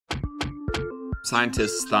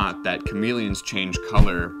Scientists thought that chameleons change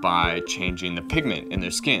color by changing the pigment in their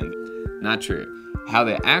skin. Not true. How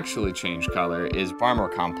they actually change color is far more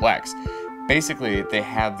complex. Basically, they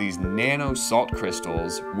have these nano salt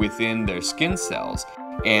crystals within their skin cells,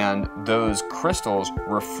 and those crystals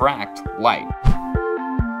refract light.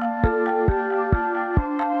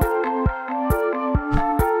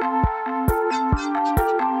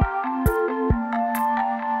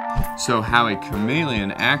 So how a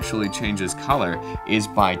chameleon actually changes color is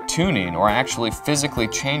by tuning, or actually physically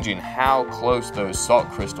changing, how close those salt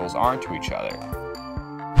crystals are to each other.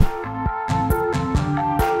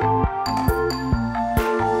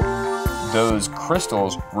 Those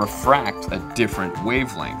crystals refract a different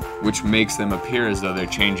wavelength, which makes them appear as though they're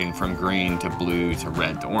changing from green to blue to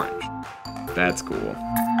red to orange. That's cool.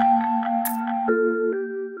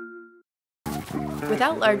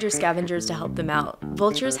 Without larger scavengers to help them out,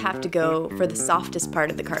 vultures have to go for the softest part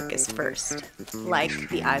of the carcass first, like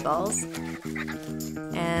the eyeballs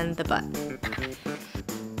and the butt.